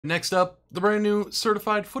Next up, the brand new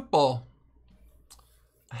certified football.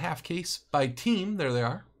 A half case by team. There they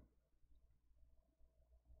are.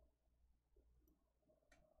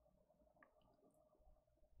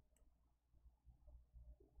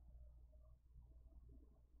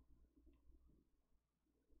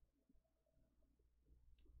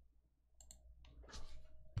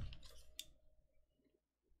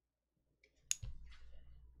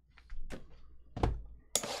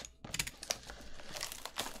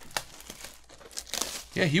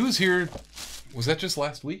 Yeah, he was here. Was that just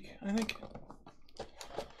last week, I think?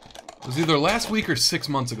 It was either last week or 6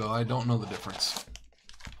 months ago. I don't know the difference.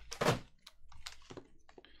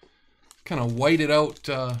 Kind of whited out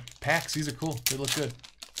packs. These are cool. They look good.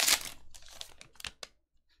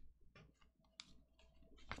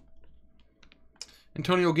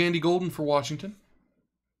 Antonio Gandy Golden for Washington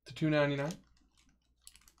to $2.99.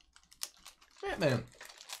 Batman.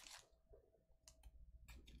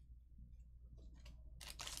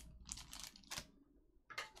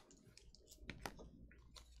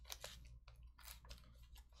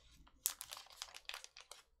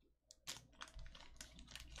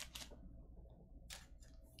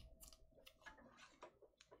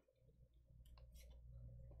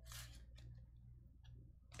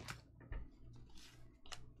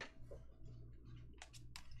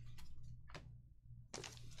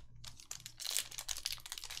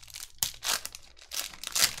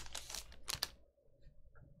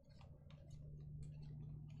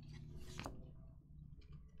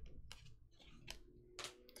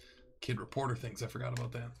 Kid Reporter things. I forgot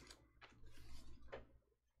about that.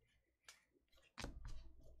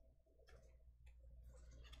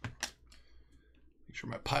 Make sure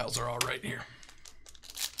my piles are all right here.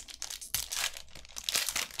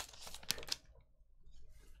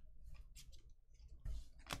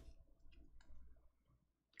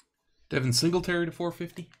 Devin Singletary to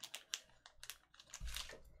 450.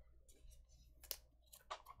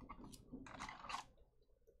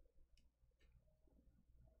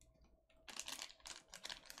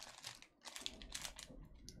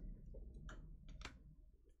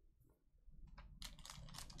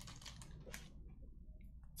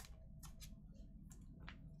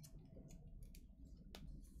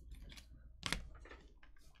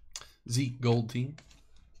 Zeke Gold Team.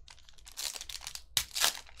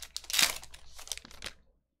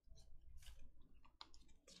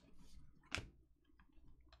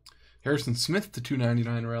 Harrison Smith to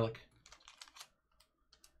 $2.99 relic.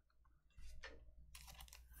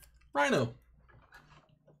 Rhino.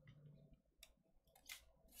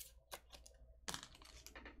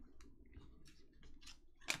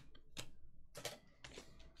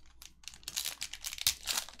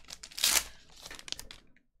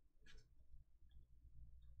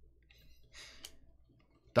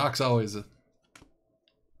 Doc's always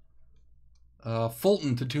a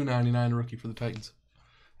Fulton to $2.99 rookie for the Titans.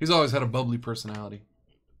 He's always had a bubbly personality.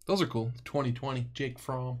 Those are cool. 2020 Jake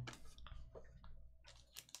Fromm.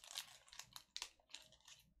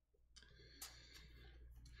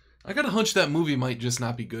 I got a hunch that movie might just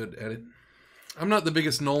not be good at it. I'm not the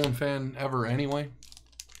biggest Nolan fan ever anyway.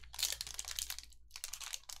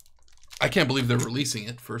 I can't believe they're releasing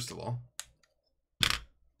it, first of all.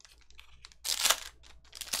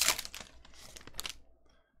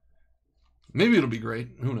 Maybe it'll be great.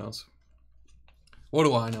 Who knows? What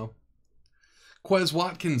do I know? Quez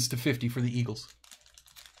Watkins to 50 for the Eagles.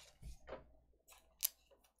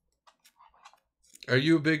 Are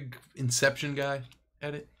you a big Inception guy,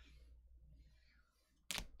 Edit?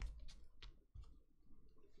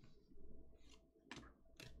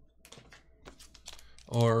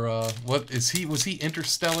 Or what is he? Was he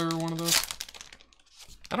Interstellar or one of those?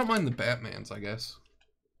 I don't mind the Batmans, I guess.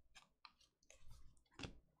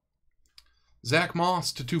 Zach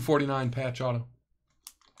Moss to 249 patch auto.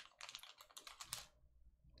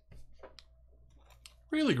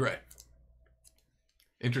 Really great.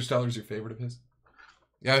 Interstellar's your favorite of his?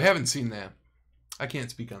 Yeah, I haven't seen that. I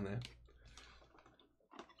can't speak on that.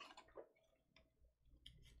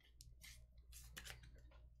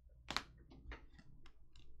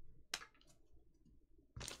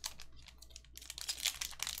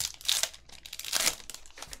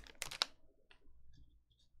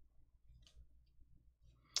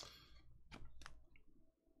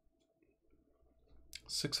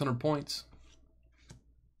 $600 points.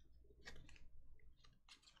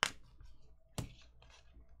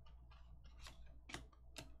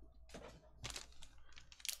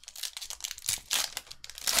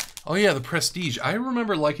 Oh yeah, the Prestige. I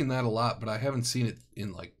remember liking that a lot, but I haven't seen it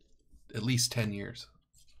in like at least 10 years.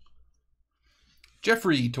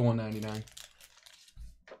 Jeffrey to $199.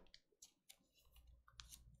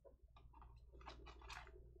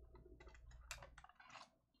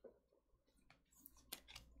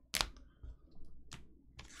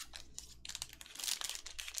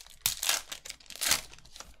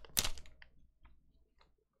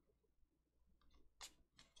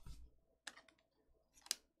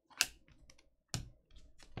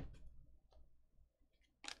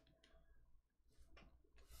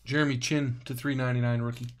 Jeremy Chin to 399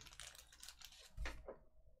 rookie.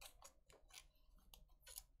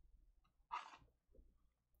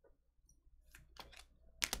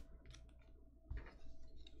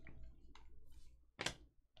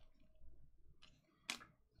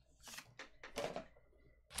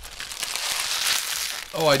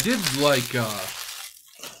 Oh, I did like,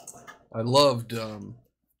 I loved,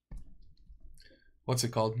 what's it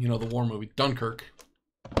called? You know, the war movie, Dunkirk.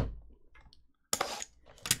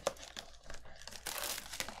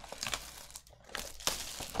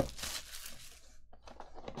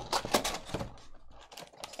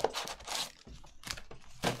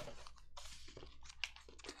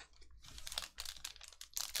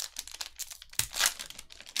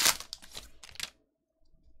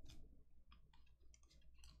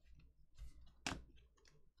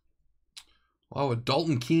 Wow, a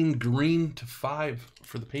Dalton Keene green to 5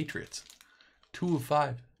 for the Patriots. 2 of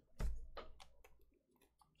 5.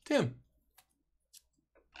 Tim.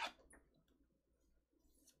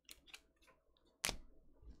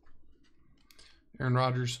 Aaron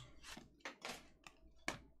Rodgers.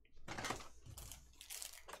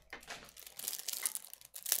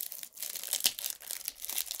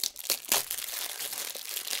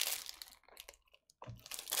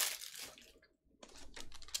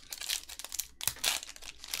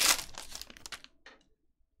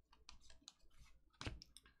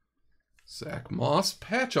 Zach Moss,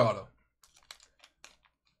 patch auto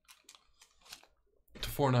to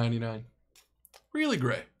 499. Really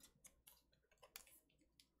gray.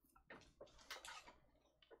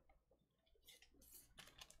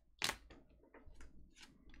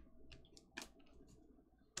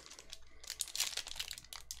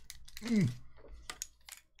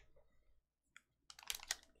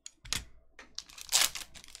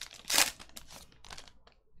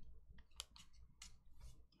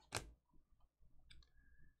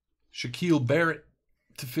 Shaquille Barrett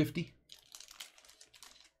to 50.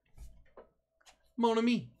 Mon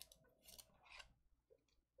ami.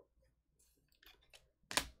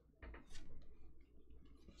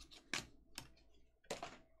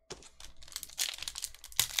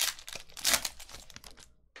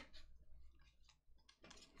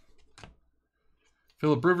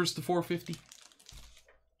 Phillip Rivers to 450.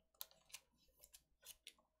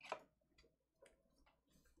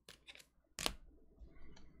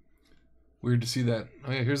 Weird to see that.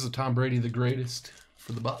 Oh yeah, here's the Tom Brady, the greatest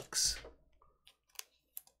for the Bucks.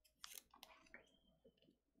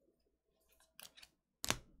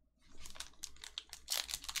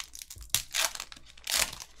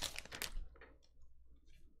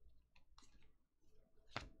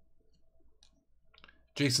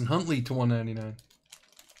 Jason Huntley to 199.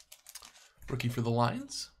 Rookie for the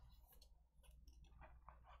Lions.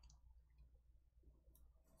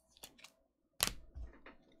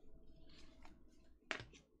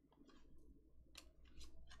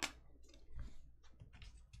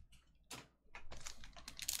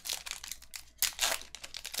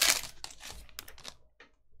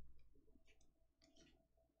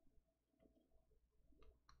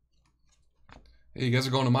 Hey, you guys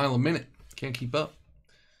are going a mile a minute. Can't keep up.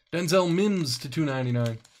 Denzel Mims to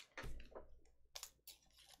 299.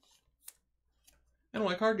 And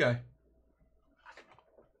my card guy.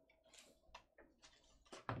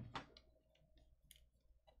 I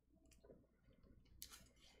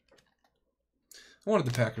wanted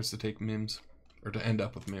the Packers to take Mims, or to end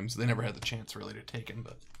up with Mims. They never had the chance really to take him,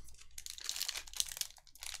 but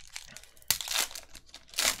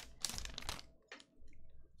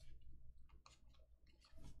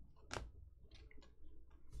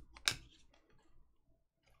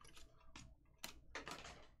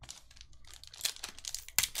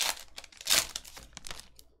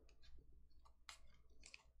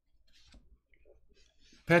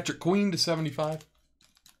Patrick Queen to 75.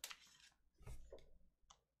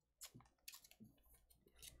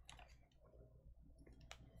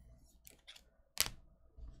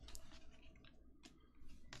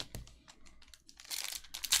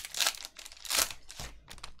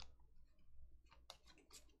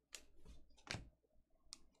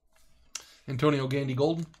 Antonio Gandy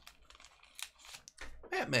Golden.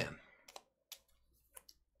 Batman.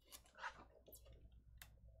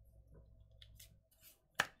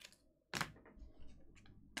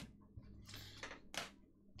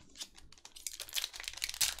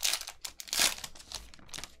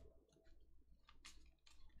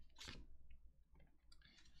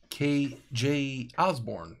 K.J.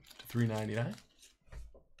 Osborne to 399.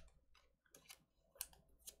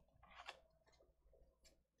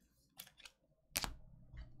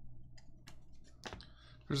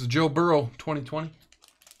 There's a Joe Burrow 2020.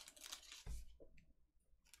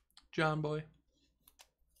 John Boy.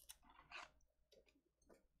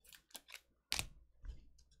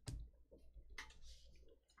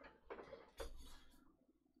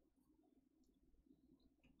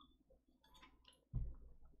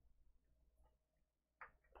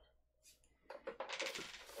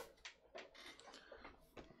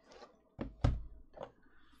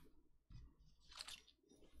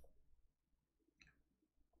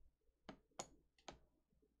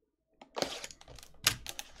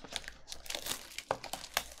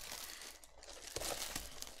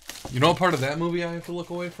 You know what part of that movie I have to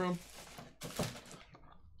look away from?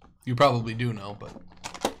 You probably do know, but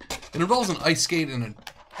it involves an ice skate and an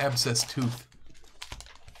abscessed tooth.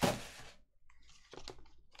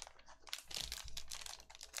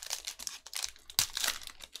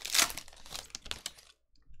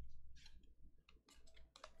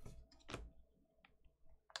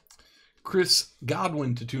 Chris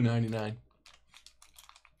Godwin to $2.99.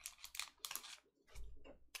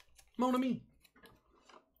 Mon ami.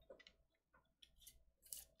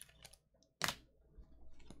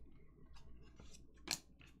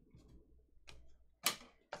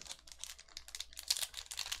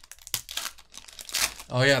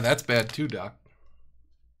 Oh yeah, that's bad too, Doc.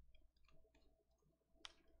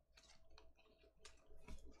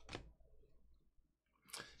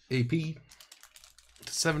 AP to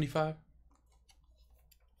 75.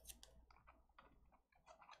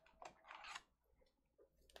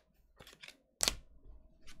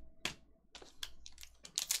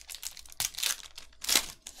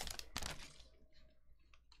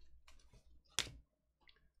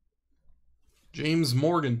 James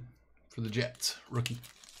Morgan for the Jets, rookie,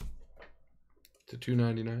 to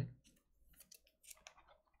 $2.99.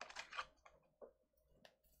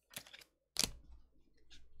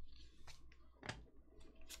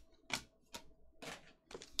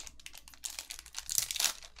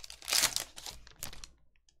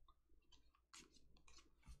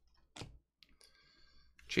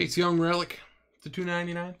 Chase Young relic to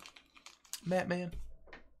 $2.99. Matt Man.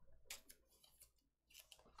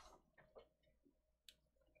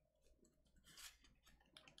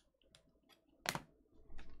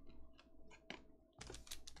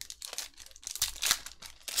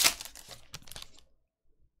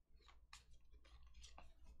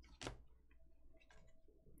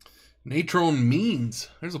 Natrone Means.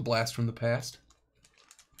 There's a blast from the past.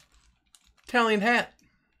 Italian hat.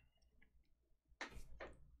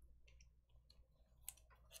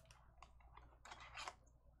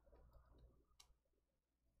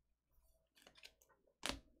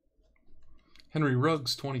 Henry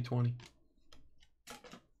Ruggs, 2020.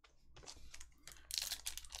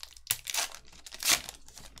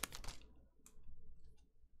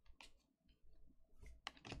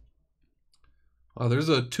 Oh, there's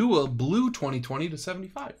a Tua blue 2020 to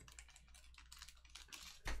 75.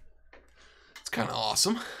 It's kind of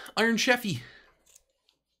awesome. Iron Sheffy.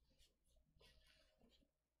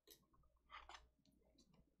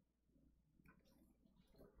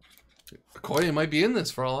 Okoye might be in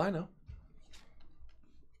this for all I know.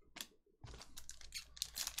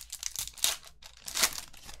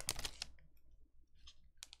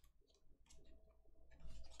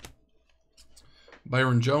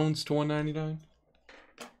 Byron Jones to $1.99.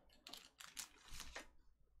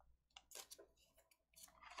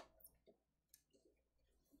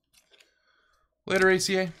 Later,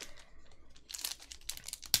 ACA.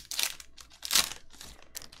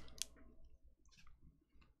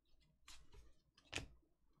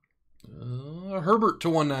 Herbert to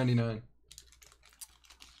 $1.99.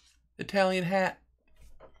 Italian hat.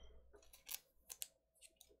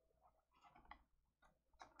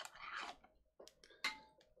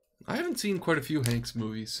 I haven't seen quite a few Hanks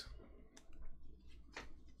movies.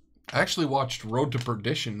 I actually watched Road to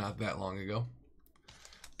Perdition not that long ago.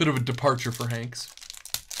 Bit of a departure for Hanks.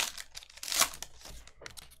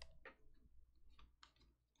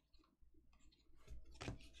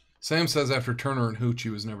 Sam says after Turner and Hooch, he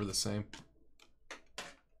was never the same.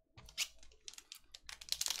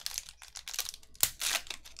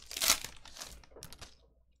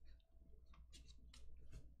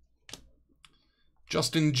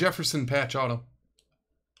 Justin Jefferson patch auto.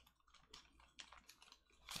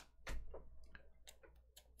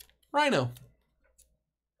 Rhino.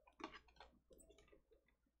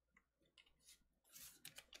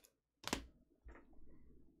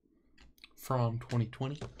 From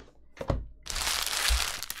 2020.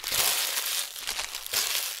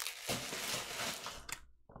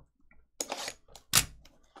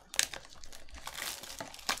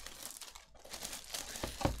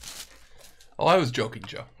 Oh, I was joking,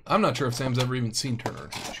 Joe. I'm not sure if Sam's ever even seen Turner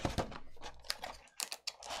and Hooch.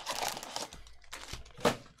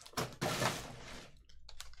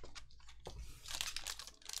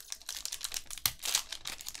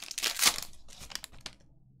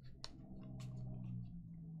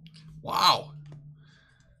 Wow.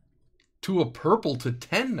 To a purple to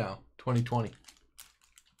 10 now. 2020.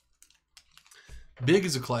 Big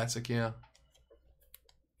is a classic, yeah.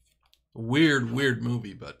 Weird, weird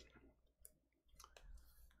movie, but...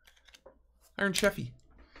 Iron Cheffy.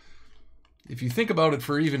 If you think about it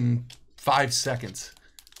for even 5 seconds...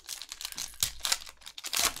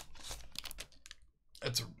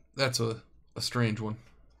 That's a strange one.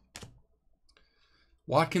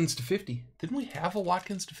 Watkins to 50. Didn't we have a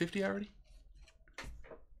Watkins to 50 already?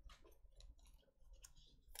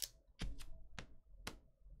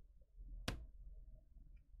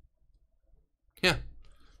 Yeah.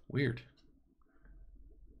 Weird.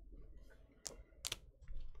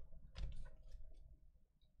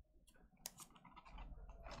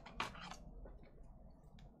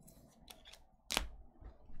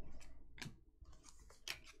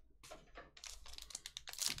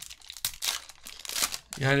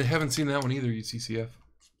 Yeah, I haven't seen that one either, UCCF.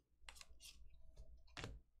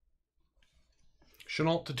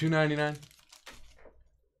 Chenault to 299.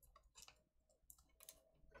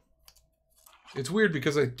 It's weird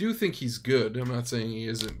because I do think he's good. I'm not saying he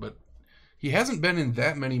isn't, but he hasn't been in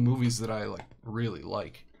that many movies that I really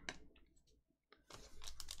like.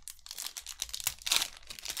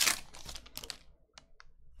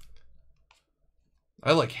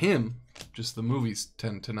 I like him, just the movies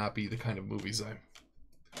tend to not be the kind of movies I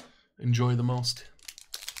enjoy the most.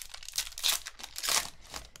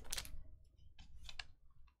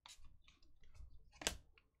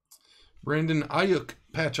 Brandon Ayuk,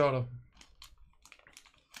 patch auto.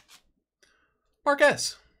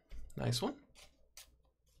 Marquez, nice one.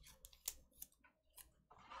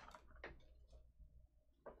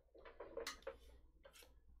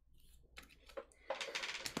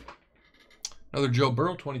 Another Joe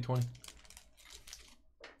Burrow, 2020.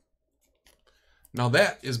 Now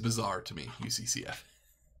that is bizarre to me, UCCF.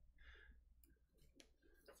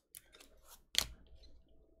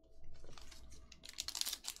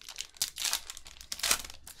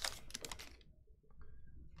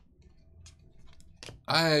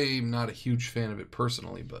 I'm not a huge fan of it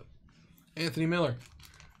personally, but Anthony Miller.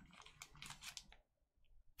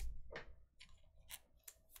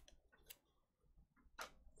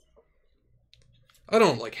 I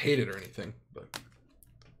don't hate it or anything, but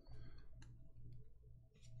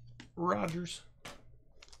Rodgers.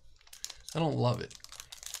 I don't love it.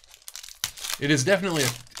 It is definitely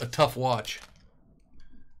a tough watch.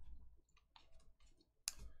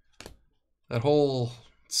 That whole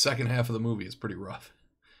second half of the movie is pretty rough.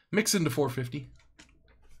 Mix into 450.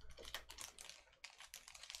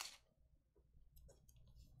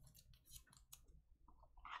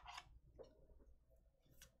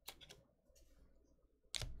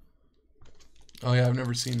 Oh yeah, I've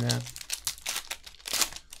never seen that.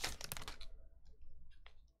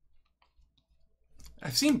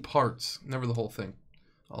 I've seen parts, never the whole thing,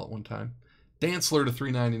 all at one time. Dantzler to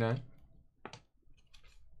 399.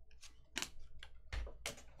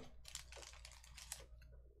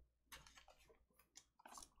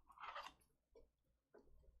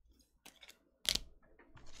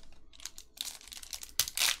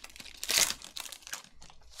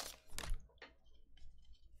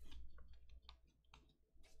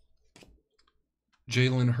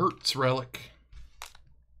 Jalen Hurts relic.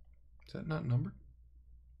 Is that not numbered?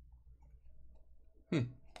 I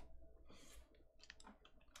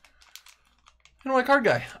don't like card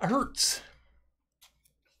guy. A Hurts.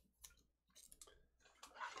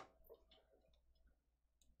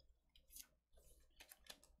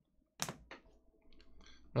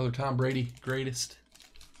 Another Tom Brady greatest.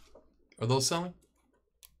 Are those selling?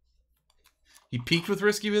 He peaked with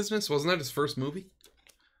Risky Business? Wasn't that his first movie?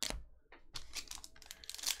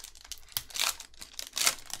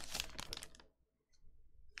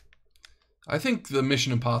 I think the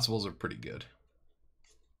Mission Impossibles are pretty good.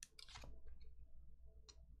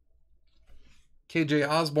 KJ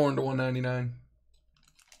Osborne to 199.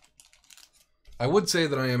 I would say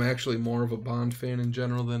that I am actually more of a Bond fan in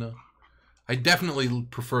general than a... I definitely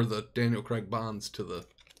prefer the Daniel Craig Bonds to the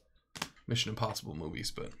Mission Impossible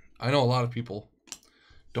movies, but I know a lot of people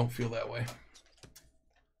don't feel that way.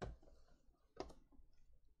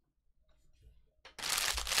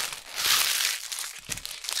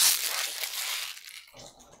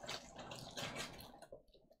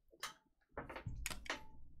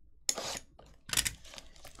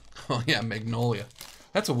 Oh yeah, Magnolia.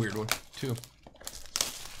 That's a weird one, too.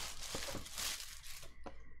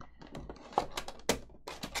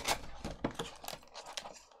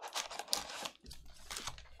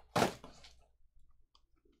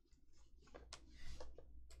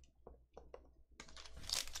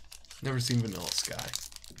 Never seen Vanilla Sky.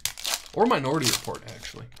 Or Minority Report,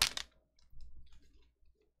 actually.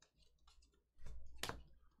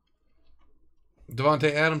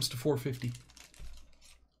 Devontae Adams to 450.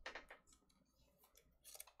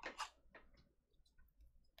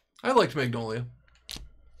 I liked Magnolia.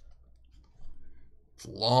 It's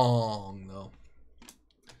long, though.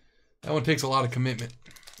 That one takes a lot of commitment.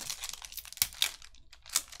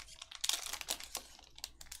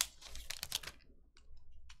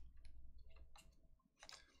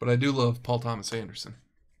 But I do love Paul Thomas Anderson.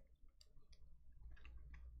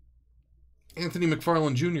 Anthony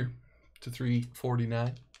McFarland Jr. to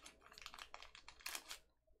 349.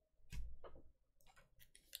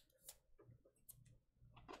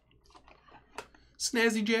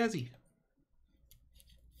 Snazzy Jazzy.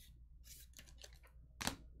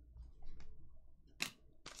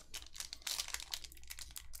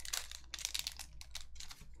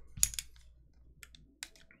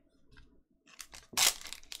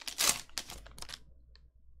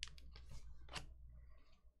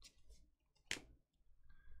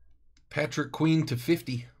 Patrick Queen to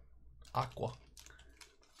 50. Aqua.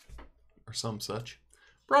 Or some such.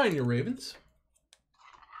 Brian, your Ravens.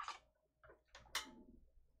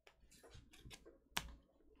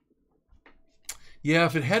 Yeah,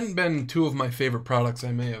 if it hadn't been two of my favorite products,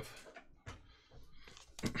 I may have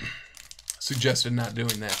suggested not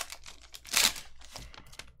doing that.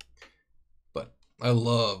 But I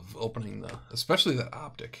love opening especially that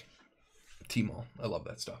optic T-Mall. I love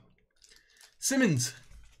that stuff. Simmons.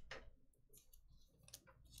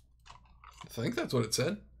 I think that's what it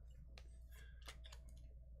said.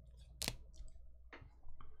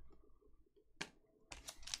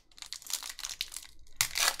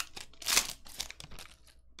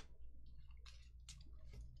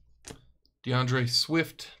 DeAndre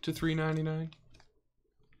Swift to 399.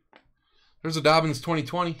 There's a Dobbins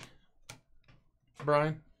 2020.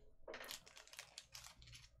 Brian.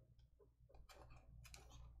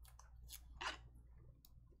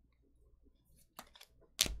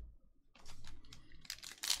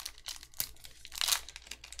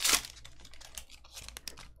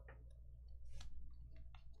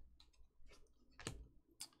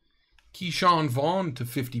 Keyshawn Vaughn to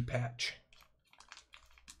 50 patch.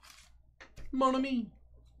 Mon ami.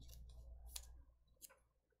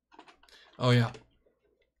 Oh, yeah.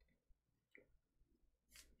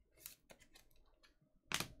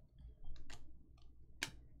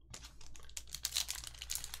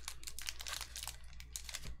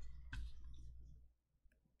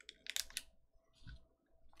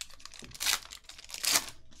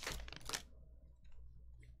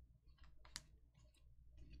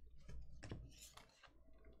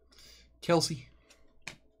 Kelsey.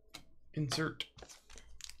 Insert.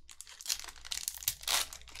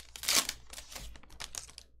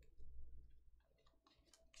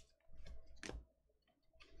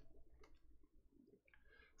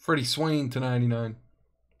 Freddie Swain to 99.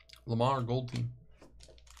 Lamar Gold Team.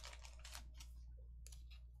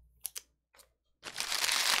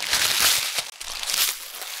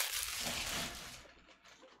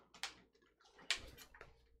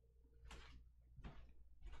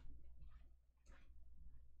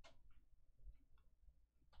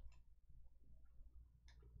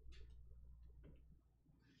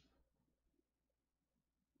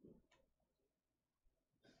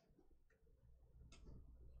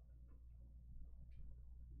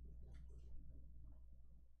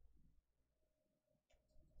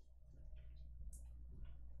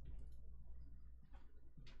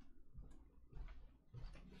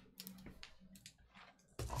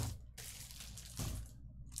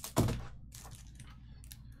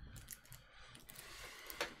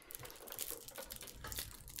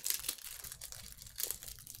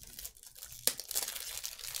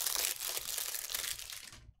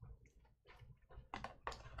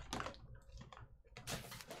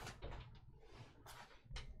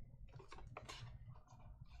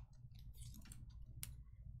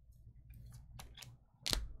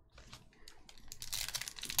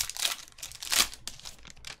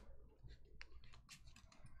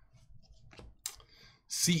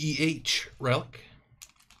 CEH Relic.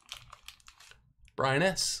 Brian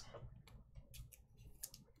S.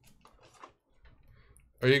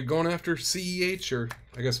 Are you going after CEH, or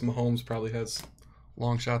I guess Mahomes probably has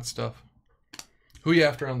long shot stuff? Who are you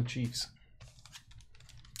after on the Chiefs?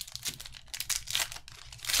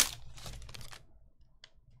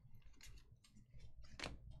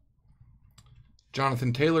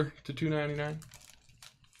 Jonathan Taylor to 299.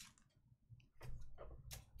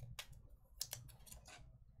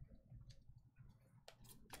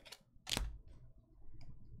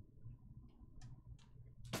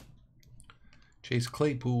 Chase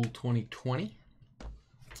Claypool 2020.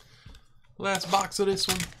 Last box of this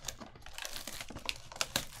one.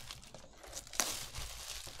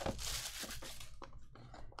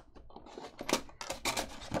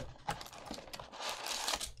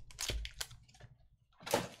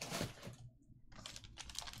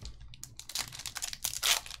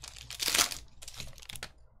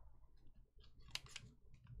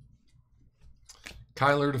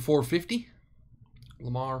 Kyler to 450.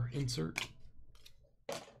 Lamar insert.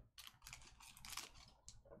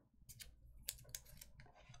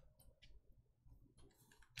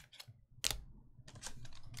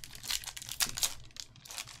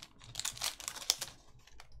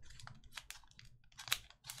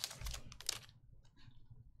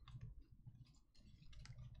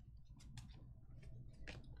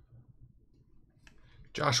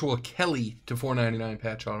 Joshua Kelly to 499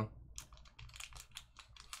 patch auto.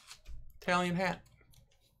 Italian hat.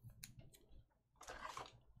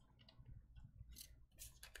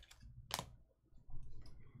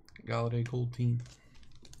 Galladay Gold Team.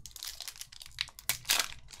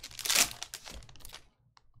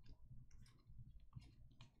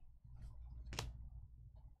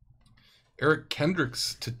 Eric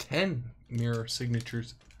Kendricks to 10 mirror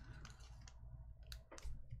signatures.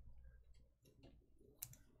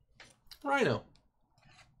 Rhino.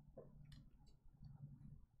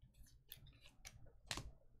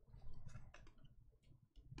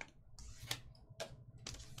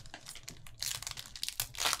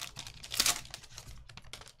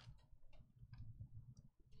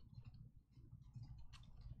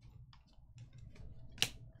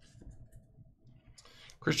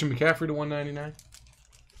 Christian McCaffrey to 199.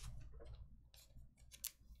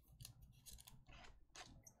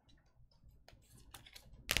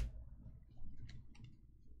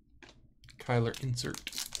 Kyler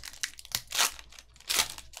insert.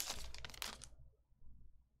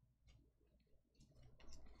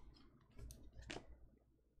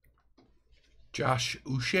 Josh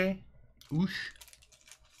Uche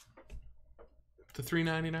to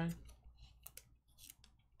 399.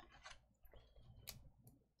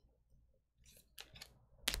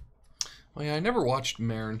 Oh yeah, I never watched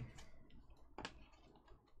Marin. I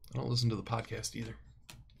don't listen to the podcast either.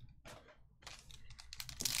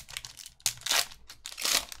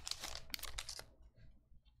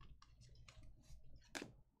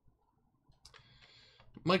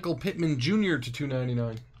 Michael Pittman Jr. to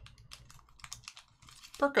 299.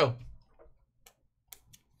 Perko.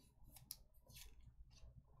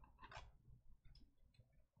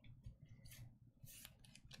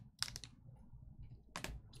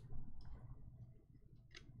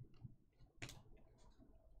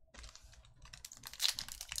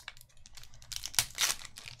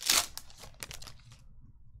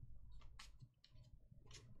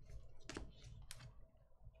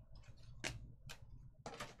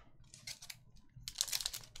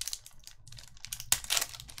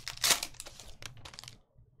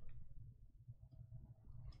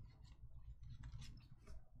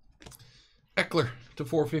 Eckler to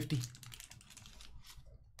 450.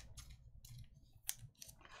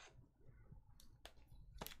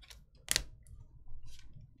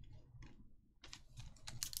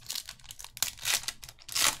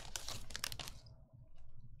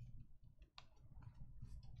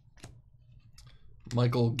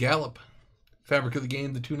 Michael Gallup, Fabric of the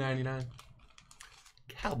Game, the 299.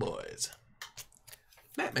 Cowboys.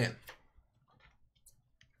 Batman.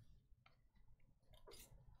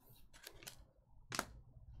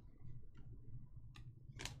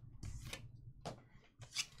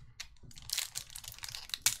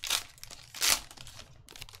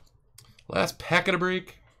 Last packet of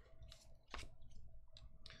break.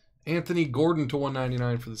 Anthony Gordon to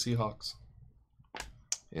 199 for the Seahawks.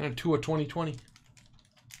 And a 2 of 2020.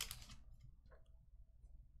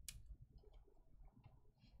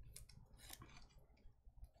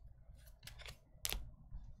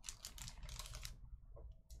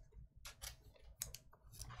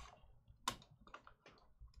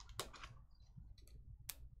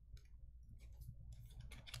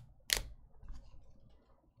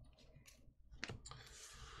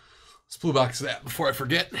 Blue box that before I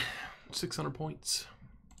forget. 600 points.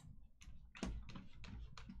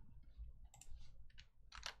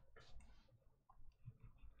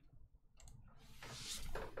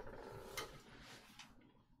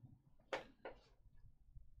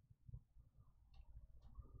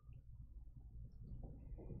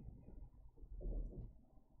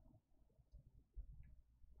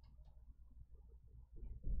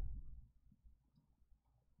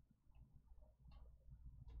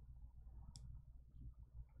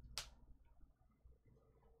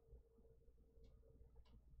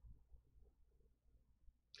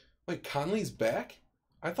 Wait, Conley's back?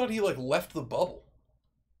 I thought he, like, left the bubble.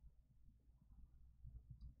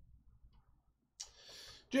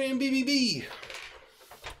 JMBBB.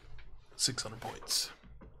 600 points.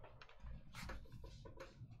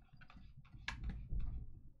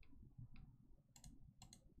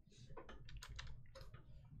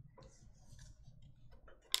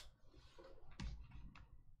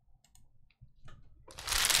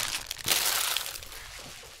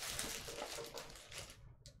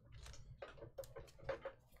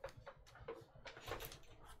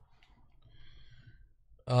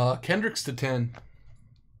 Kendricks to 10.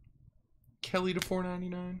 Kelly to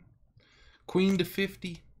 4.99. Queen to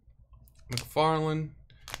 50. McFarland.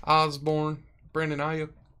 Osborne. Brandon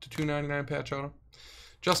Ayuk to 2.99 patch auto.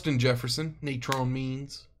 Justin Jefferson. Natrone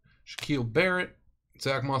Means. Shaquille Barrett.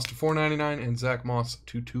 Zach Moss to 4.99 and Zach Moss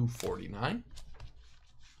to 2.49.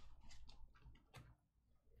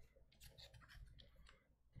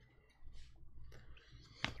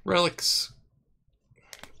 Relics.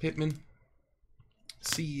 Pittman.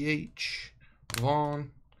 CEH, Vaughn,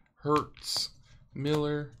 Hertz,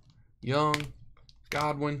 Miller, Young,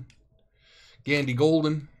 Godwin, Gandy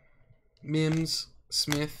Golden, Mims,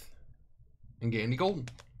 Smith, and Gandy Golden.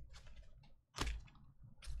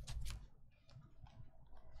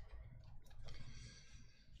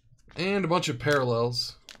 And a bunch of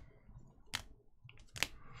parallels.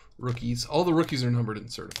 Rookies. All the rookies are numbered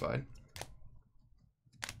and certified.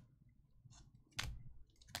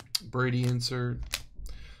 Brady insert.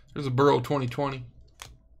 There's a Burrow 2020.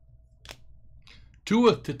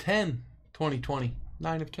 Tua to 10, 2020.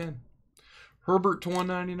 9 of 10. Herbert to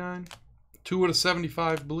 199. Tua to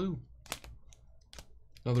 75 blue.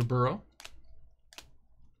 Another Burrow.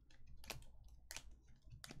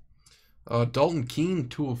 Dalton Keene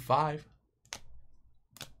 2 of 5.